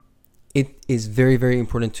it is very, very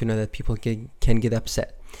important to know that people can get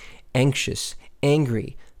upset, anxious,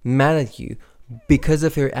 angry, mad at you because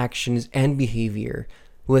of your actions and behavior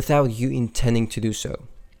without you intending to do so.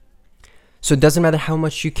 So it doesn't matter how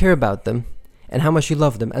much you care about them and how much you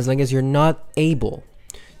love them, as long as you're not able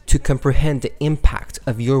to comprehend the impact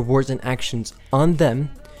of your words and actions on them,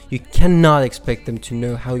 you cannot expect them to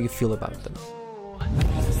know how you feel about them.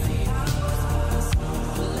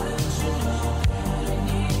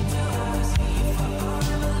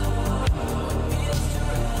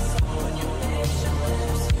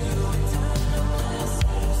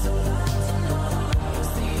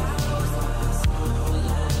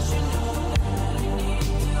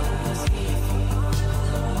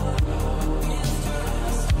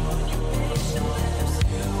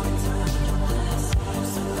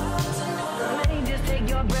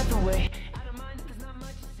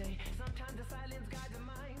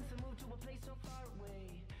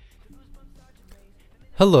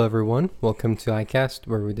 Hello everyone, welcome to iCast,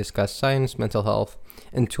 where we discuss science, mental health,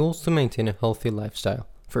 and tools to maintain a healthy lifestyle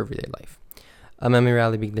for everyday life. I'm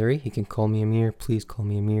Amirali Bigleri. You can call me Amir. Please call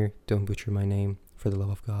me Amir. Don't butcher my name, for the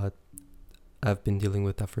love of God. I've been dealing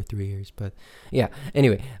with that for 3 years, but yeah.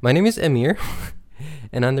 Anyway, my name is Amir,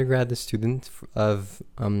 an undergraduate student of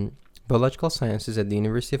biological sciences at the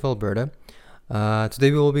University of Alberta.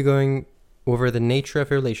 Today we will be going over the nature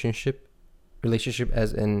of a relationship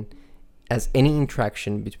as any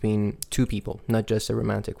interaction between two people, not just a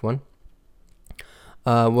romantic one.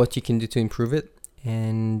 What you can do to improve it,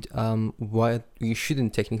 and what you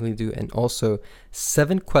shouldn't technically do, and also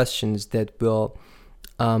 7 questions that will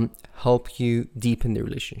help you deepen the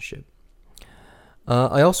relationship.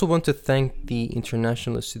 I also want to thank the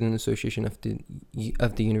International Student Association of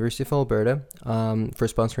the University of Alberta for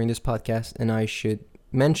sponsoring this podcast, and I should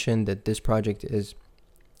mention that this project is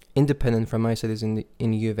independent from my studies in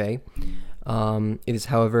U of A. It is,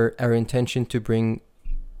 however, our intention to bring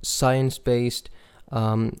science-based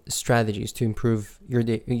strategies to improve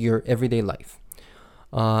your everyday life.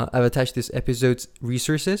 I've attached this episode's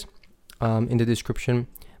resources in the description.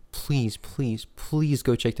 Please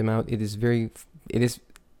go check them out. It is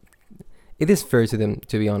fair to them,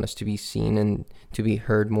 to be honest, to be seen and to be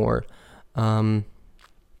heard more. And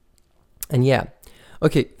yeah,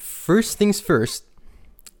 okay. First things first.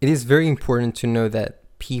 It is very important to know that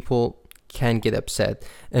people can get upset,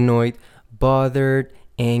 annoyed, bothered,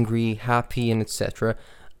 angry, happy, and etc.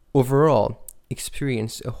 Overall,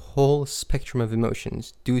 experience a whole spectrum of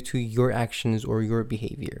emotions due to your actions or your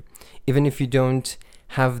behavior, even if you don't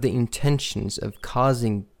have the intentions of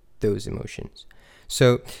causing those emotions.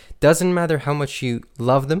 So, doesn't matter how much you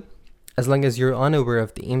love them, as long as you're unaware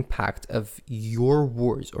of the impact of your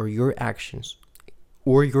words or your actions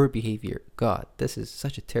or your behavior. God, this is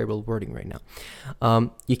such a terrible wording right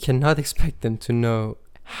now. You cannot expect them to know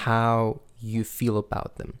how you feel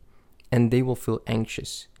about them, and they will feel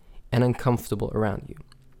anxious and uncomfortable around you.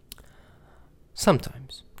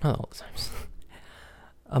 Sometimes, not all the times.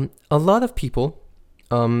 A lot of people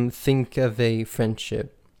think of a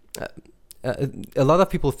friendship. A lot of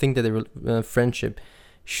people think that a friendship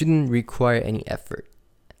shouldn't require any effort.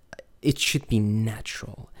 It should be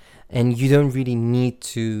natural. And you don't really need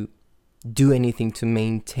to do anything to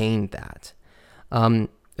maintain that.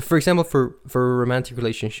 For example, for a romantic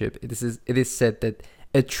relationship, it is said that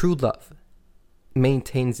a true love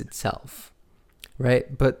maintains itself,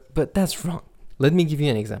 right? But that's wrong. Let me give you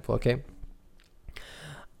an example, okay?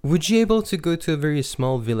 Would you be able to go to a very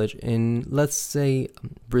small village in, let's say,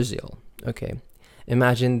 Brazil, okay?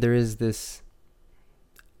 Imagine there is this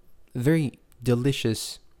very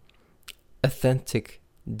delicious, authentic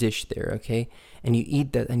dish there, okay? And you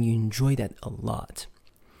eat that and you enjoy that a lot.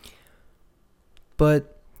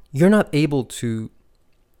 But you're not able to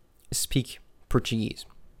speak Portuguese.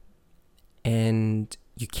 And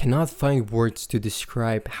you cannot find words to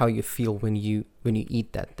describe how you feel when you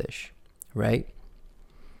eat that dish, right?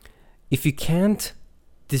 If you can't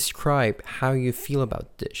describe how you feel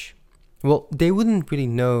about the dish, well, they wouldn't really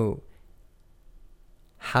know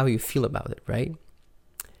how you feel about it, right?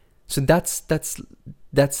 So that's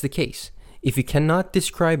the case. If you cannot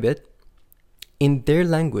describe it in their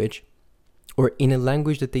language or in a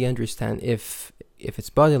language that they understand, if it's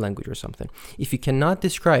body language or something, if you cannot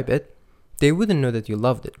describe it, they wouldn't know that you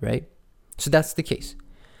loved it, right? So that's the case.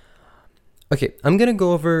 Okay, I'm going to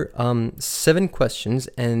go over 7 questions,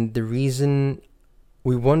 and the reason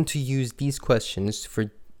we want to use these questions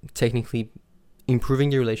for technically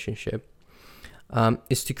improving the relationship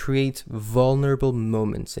is to create vulnerable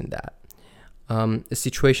moments in that. A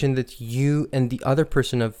situation that you and the other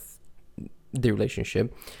person of the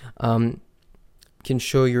relationship can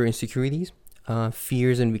show your insecurities,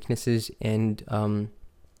 fears and weaknesses, and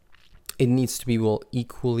it needs to be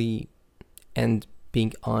equally and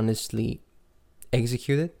being honestly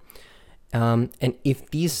executed. And if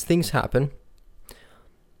these things happen,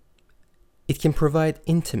 it can provide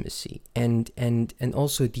intimacy and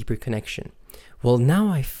also a deeper connection. Well, now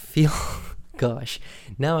I feel, gosh,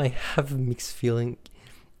 now I have a mixed feeling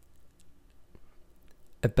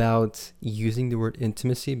about using the word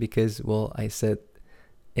intimacy because, well, I said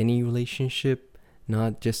any relationship,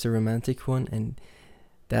 not just a romantic one, and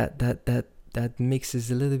that mix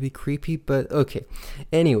is a little bit creepy, but okay.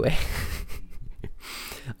 Anyway,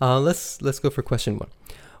 let's go for question 1.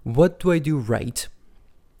 What do I do right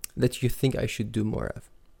that you think I should do more of?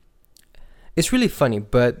 It's really funny,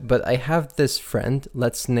 but I have this friend,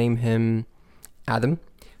 let's name him Adam,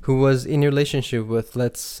 who was in a relationship with,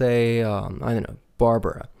 let's say, I don't know,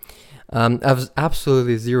 Barbara. I have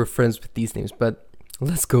absolutely zero friends with these names, but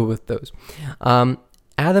let's go with those.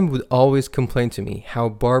 Adam would always complain to me how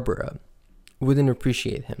Barbara wouldn't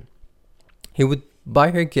appreciate him. He would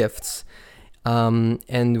buy her gifts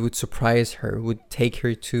and would surprise her, would take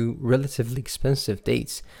her to relatively expensive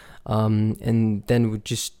dates, and then would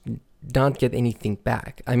just not get anything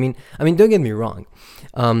back. I mean, don't get me wrong.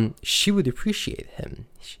 She would appreciate him.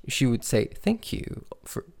 She would say, thank you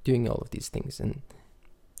for doing all of these things, and,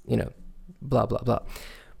 blah, blah, blah.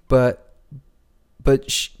 But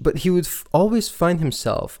he would always find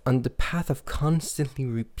himself on the path of constantly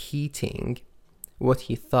repeating what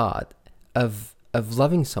he thought of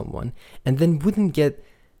loving someone, and then wouldn't get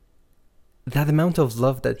that amount of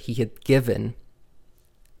love that he had given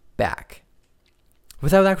back,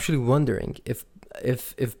 without actually wondering if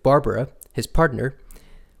Barbara, his partner,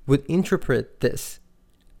 would interpret this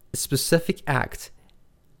specific act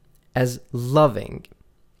as loving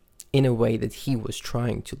in a way that he was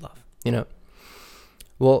trying to love,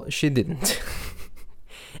 Well, she didn't.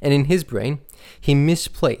 And in his brain, he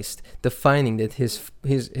misplaced the finding that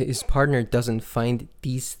his partner doesn't find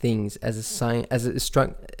these things as a sign, as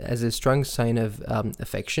a strong sign of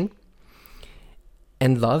affection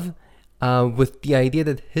and love, with the idea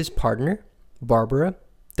that his partner, Barbara,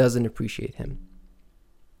 doesn't appreciate him.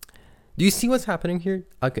 Do you see what's happening here?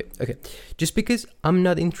 Okay. Just because I'm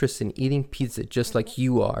not interested in eating pizza just like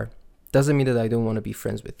you are, doesn't mean that I don't want to be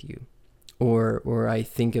friends with you, or I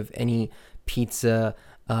think of any pizza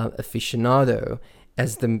aficionado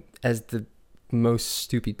as the most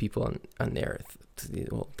stupid people on earth.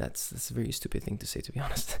 Well, that's a very stupid thing to say, to be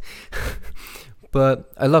honest.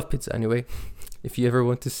 But I love pizza anyway. If you ever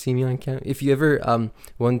want to see me on camera, if you ever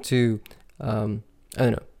want to, I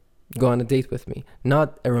don't know, go on a date with me,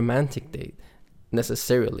 not a romantic date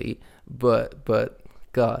necessarily, but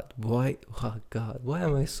God, why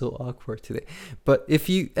am I so awkward today? But if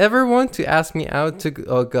you ever want to ask me out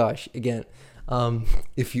to,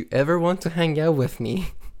 if you ever want to hang out with me,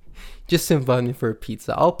 just invite me for a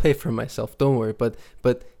pizza. I'll pay for myself, don't worry.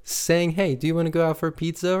 But saying, hey, do you want to go out for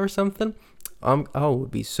pizza or something? I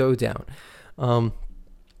would be so down.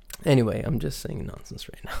 Anyway, I'm just saying nonsense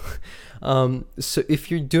right now. So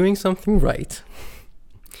if you're doing something right,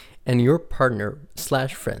 and your partner /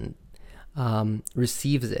 friend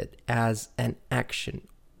receives it as an action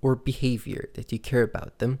or behavior that you care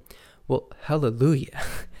about them, well, hallelujah.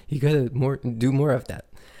 You gotta do more of that.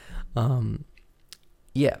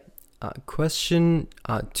 Question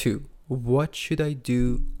 2. What should I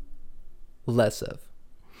do less of?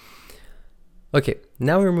 Okay,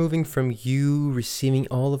 now we're moving from you receiving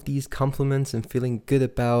all of these compliments and feeling good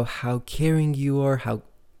about how caring you are, how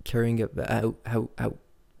caring about how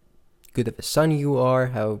good of a son you are,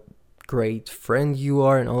 how great friend you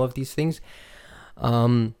are, and all of these things,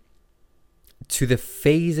 to the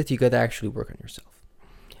phase that you gotta actually work on yourself.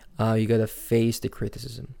 You gotta face the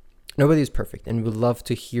criticism. Nobody is perfect, and we'd love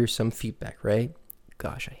to hear some feedback, right?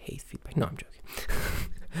 Gosh, I hate feedback. No, I'm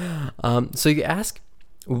joking. So you ask,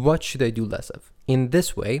 what should I do less of? In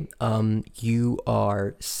this way, you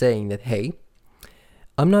are saying that, hey,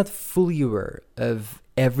 I'm not fully aware of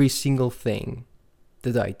every single thing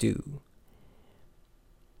that I do,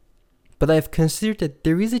 but I've considered that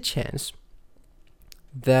there is a chance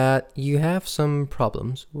that you have some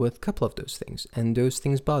problems with a couple of those things, and those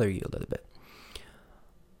things bother you a little bit.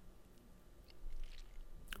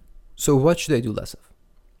 So what should I do less of?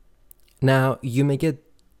 Now, you may get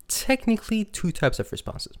technically 2 types of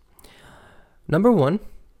responses. Number 1,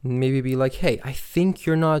 maybe be like, hey, I think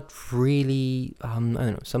you're not really,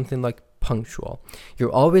 something like punctual.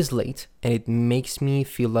 You're always late, and it makes me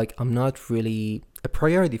feel like I'm not really a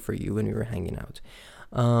priority for you when we were hanging out.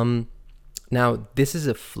 Now, this is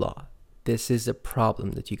a flaw. this is a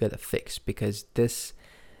problem that you gotta fix, because this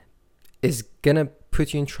is gonna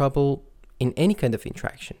put you in trouble in any kind of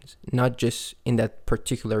interactions, not just in that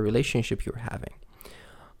particular relationship you're having.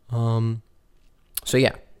 So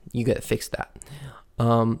yeah, you gotta fix that.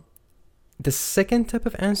 The second type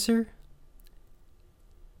of answer,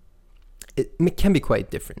 it can be quite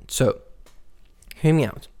different. So hear me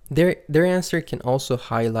out. Their answer can also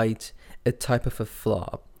highlight a type of a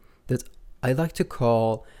flaw that I like to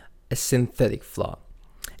call a synthetic flaw.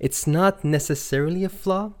 It's not necessarily a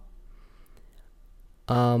flaw,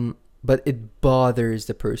 but it bothers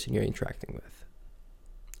the person you're interacting with.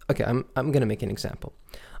 Okay, I'm gonna make an example.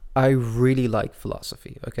 I really like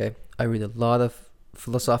philosophy. Okay, I read a lot of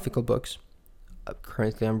philosophical books.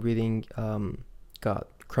 Currently, I'm reading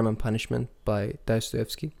Crime and Punishment by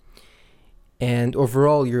Dostoevsky. And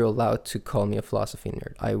overall, you're allowed to call me a philosophy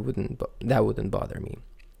nerd. That wouldn't bother me.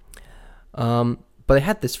 But I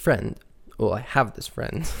had this friend. Well, I have this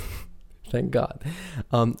friend. Thank God.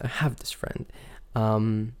 I have this friend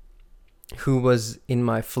who was in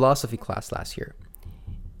my philosophy class last year,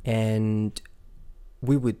 and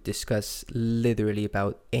we would discuss literally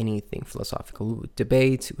about anything philosophical. We would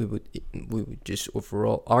debate. We would just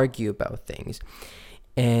overall argue about things,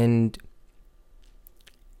 and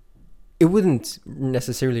it wouldn't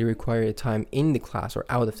necessarily require a time in the class or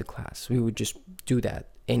out of the class. We would just do that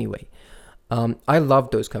anyway. I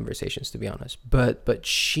loved those conversations, to be honest, but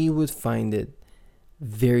she would find it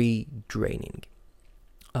very draining.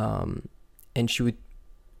 And she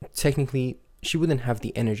wouldn't have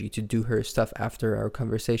the energy to do her stuff after our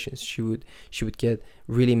conversations. She would get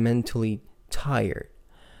really mentally tired.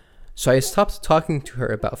 So I stopped talking to her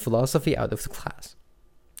about philosophy out of the class.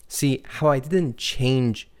 See how I didn't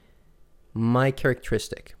change my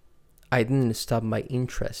characteristic. I didn't stop my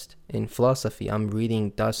interest in philosophy. I'm reading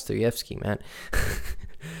Dostoevsky, man.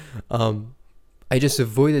 I just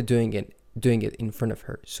avoided doing it in front of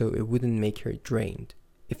her, so it wouldn't make her drained.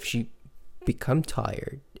 If she becomes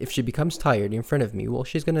tired in front of me, well,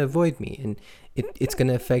 she's gonna avoid me, and it's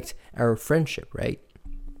gonna affect our friendship, right?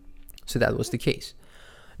 So that was the case.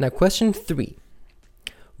 Now, question 3: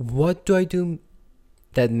 what do I do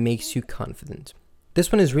that makes you confident? This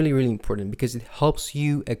one is really, really important because it helps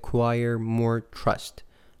you acquire more trust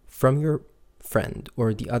from your friend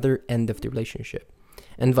or the other end of the relationship,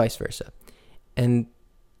 and vice versa. And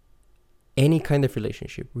any kind of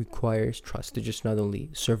relationship requires trust to just not only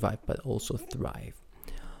survive but also thrive.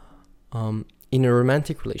 In a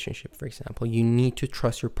romantic relationship, for example, you need to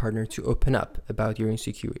trust your partner to open up about your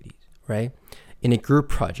insecurities, right? In a group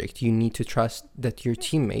project, you need to trust that your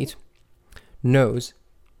teammate knows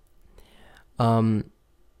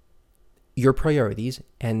your priorities,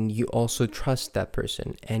 and you also trust that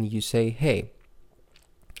person, and you say, hey,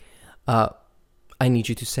 I need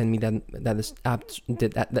you to send me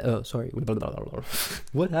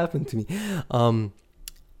what happened to me?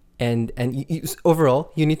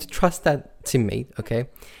 Overall, you need to trust that teammate, okay?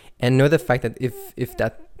 And know the fact that if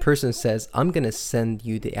that person says, I'm gonna send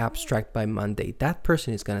you the abstract by Monday, that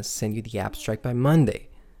person is gonna send you the abstract by Monday,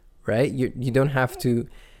 right? You don't have to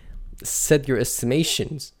set your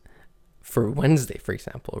estimations for Wednesday, for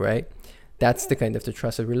example, right? That's the kind of the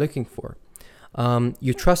trust that we're looking for.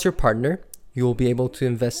 You trust your partner. You will be able to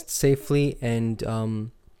invest safely and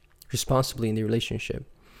responsibly in the relationship,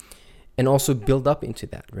 and also build up into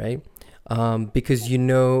that, right? Because you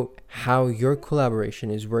know how your collaboration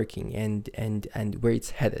is working and where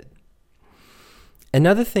it's headed.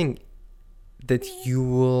 Another thing that you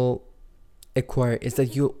will acquire is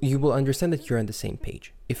that you will understand that you're on the same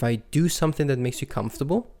page. If I do something that makes you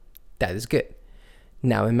comfortable, that is good.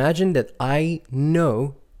 Now imagine that I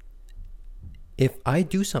know if I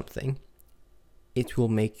do something, it will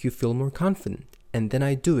make you feel more confident, and then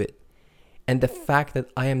I do it. And the fact that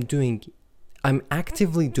I'm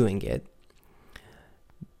actively doing it,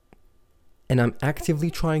 and I'm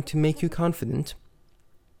actively trying to make you confident,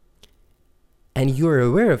 and you're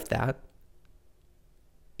aware of that,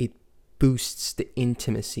 it boosts the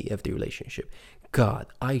intimacy of the relationship. God,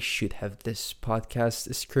 I should have this podcast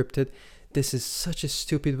scripted. This is such a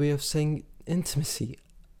stupid way of saying intimacy.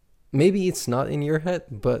 Maybe it's not in your head,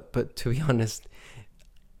 but to be honest,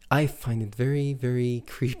 I find it very, very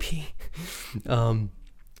creepy to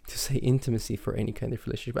say intimacy for any kind of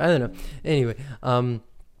relationship. I don't know.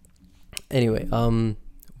 Anyway,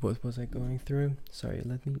 what was I going through? Sorry,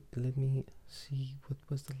 let me see. What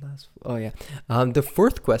was the last? Oh yeah. The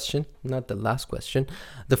fourth question, not the last question.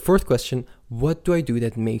 The fourth question: what do I do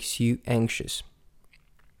that makes you anxious?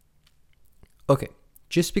 Okay,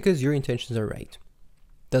 just because your intentions are right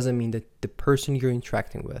doesn't mean that the person you're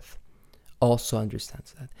interacting with also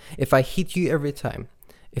understands that. If I hit you every time,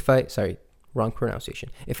 sorry, wrong pronunciation.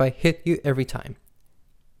 If I hit you every time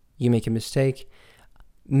you make a mistake,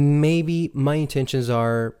 maybe my intentions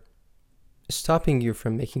are stopping you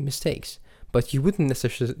from making mistakes, but you wouldn't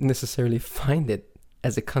necessarily find it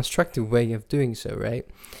as a constructive way of doing so, right?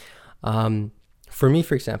 For me,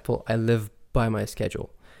 for example, I live by my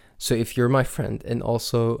schedule. So if you're my friend and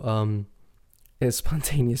also a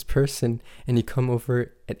spontaneous person, and you come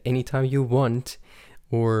over at any time you want,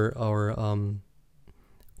 or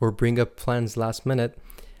bring up plans last minute,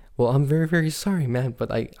 well, I'm very, very sorry, man,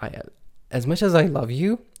 but I as much as I love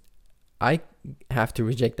you, I have to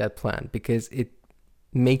reject that plan because it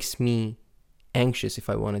makes me anxious if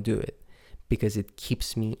I want to do it, because it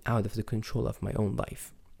keeps me out of the control of my own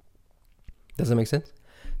life. Does that make sense?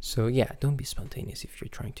 So yeah, don't be spontaneous if you're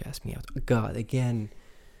trying to ask me out. God, again,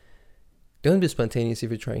 don't be spontaneous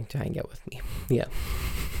if you're trying to hang out with me. Yeah.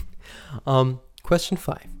 Question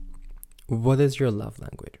 5. What is your love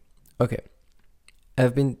language? Okay.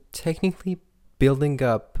 I've been technically building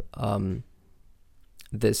up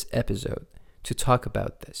this episode to talk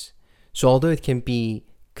about this. So although it can be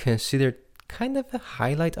considered kind of a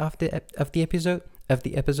highlight of the episode,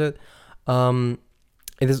 it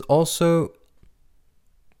is also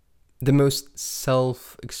the most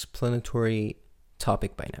self-explanatory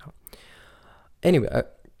topic by now. Anyway,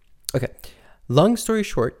 okay. Long story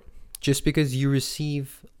short, just because you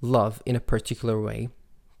receive love in a particular way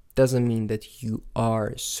doesn't mean that you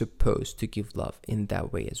are supposed to give love in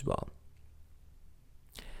that way as well.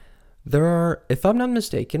 There are, if I'm not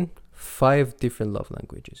mistaken, 5 different love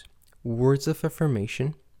languages: words of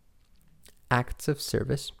affirmation, acts of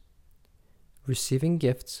service, receiving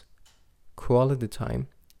gifts, quality time,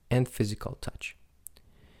 and physical touch.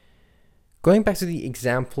 Going back to the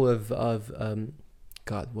example of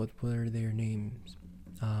God, what are their names?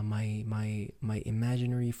 My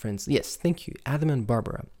imaginary friends. Yes, thank you, Adam and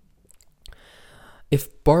Barbara.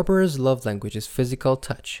 If Barbara's love language is physical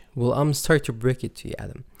touch, well, I'm sorry to break it to you,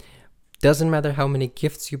 Adam. Doesn't matter how many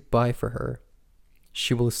gifts you buy for her,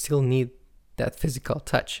 she will still need that physical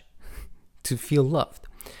touch to feel loved.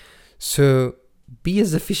 So be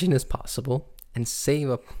as efficient as possible and save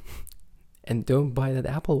up, and don't buy that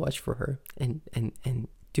Apple Watch for her, and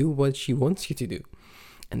do what she wants you to do,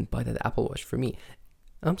 and buy that Apple Watch for me.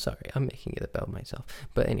 I'm sorry, I'm making it about myself.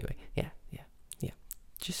 But anyway, yeah.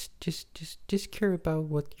 Just care about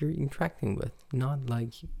what you're interacting with, not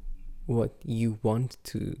like what you want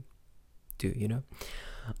to do, you know?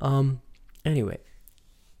 Anyway,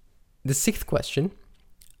 the 6th question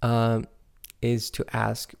is to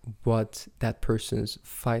ask what that person's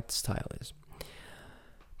fight style is.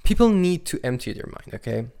 People need to empty their mind,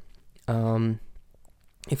 okay?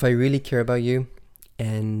 If I really care about you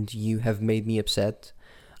and you have made me upset,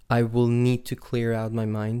 I will need to clear out my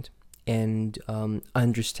mind and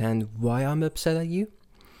understand why I'm upset at you,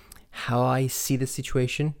 how I see the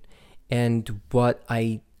situation, and what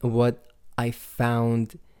I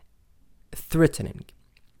found threatening,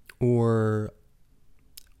 or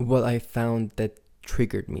what I found that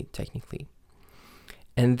triggered me technically.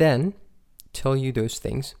 And then tell you those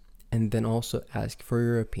things, and then also ask for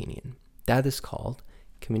your opinion. That is called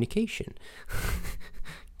communication.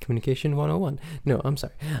 Communication 101. No, I'm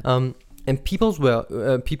sorry. And people's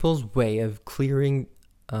way of clearing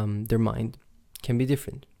their mind can be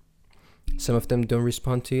different. Some of them don't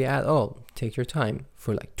respond to you at all. Take your time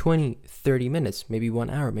for like 20, 30 minutes, maybe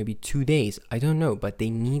 1 hour, maybe 2 days. I don't know, but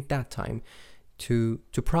they need that time to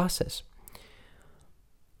process.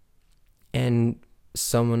 And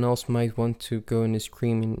someone else might want to go and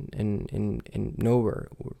scream in nowhere.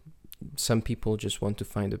 Or some people just want to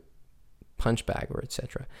find a punch bag, or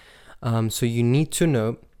etc. So you need to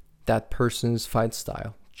know that person's fight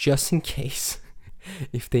style, just in case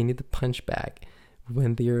if they need a punch bag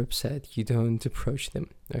when they're upset, you don't approach them.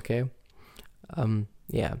 Okay.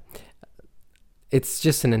 Yeah, it's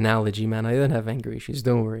just an analogy, man. I don't have anger issues,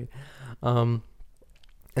 don't worry. And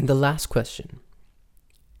the last question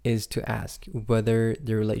is to ask whether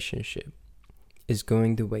the relationship is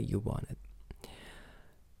going the way you want it.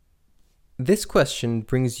 This question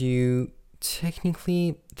brings you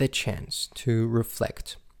technically the chance to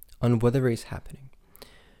reflect on whatever is happening.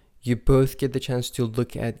 You both get the chance to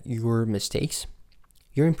look at your mistakes,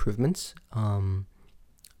 your improvements,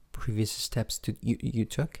 previous steps you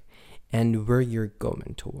took, and where you're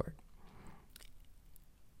going toward.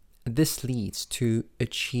 This leads to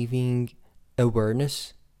achieving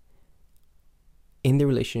awareness in the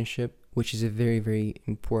relationship, which is a very, very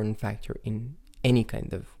important factor in any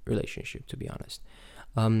kind of relationship, to be honest.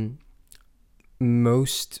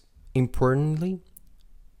 Most importantly,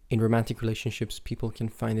 in romantic relationships, people can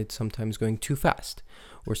find it sometimes going too fast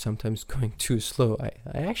or sometimes going too slow.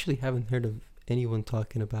 I actually haven't heard of anyone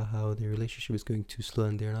talking about how their relationship is going too slow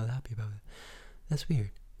and they're not happy about it. That's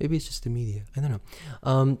weird. Maybe it's just the media. I don't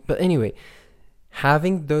know. But anyway,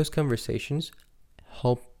 having those conversations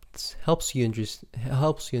helps you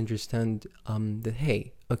understand that,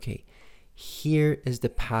 hey, okay, here is the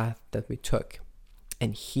path that we took,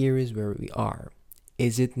 and here is where we are.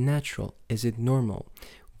 Is it natural? Is it normal?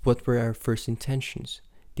 What were our first intentions?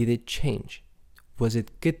 Did it change? Was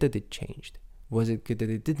it good that it changed? Was it good that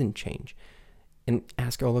it didn't change? And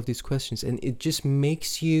ask all of these questions, and it just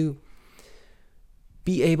makes you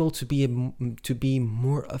be able to be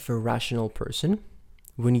more of a rational person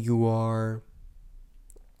when you are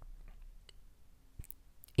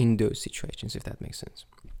in those situations, if that makes sense.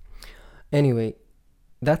 Anyway,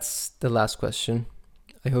 that's the last question.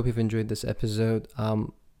 I hope you've enjoyed this episode.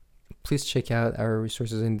 Please check out our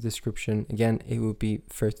resources in the description. Again, it would be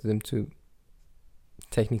fair to them to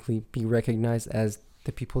technically be recognized as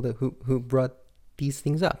the people that who brought these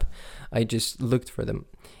things up. I just looked for them,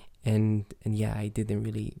 and yeah, I didn't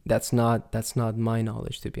really. That's not my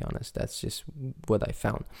knowledge, to be honest. That's just what I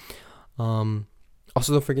found.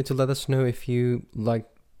 Also, don't forget to let us know if you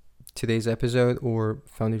liked today's episode or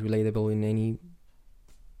found it relatable in any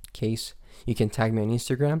case. You can tag me on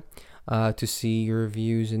Instagram to see your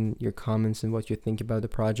reviews and your comments and what you think about the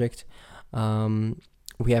project.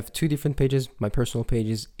 We have 2 different pages. My personal page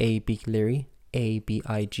is Bigleri,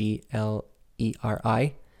 Bigleri.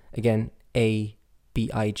 Again,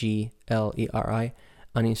 Bigleri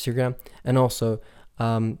on Instagram. And also,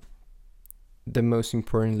 the most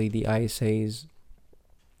importantly, the ISA's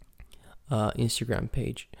Instagram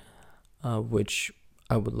page, which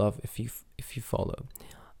I would love if you follow.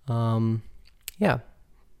 Yeah,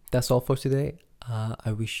 that's all for today.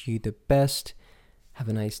 I wish you the best. Have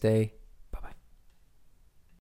a nice day.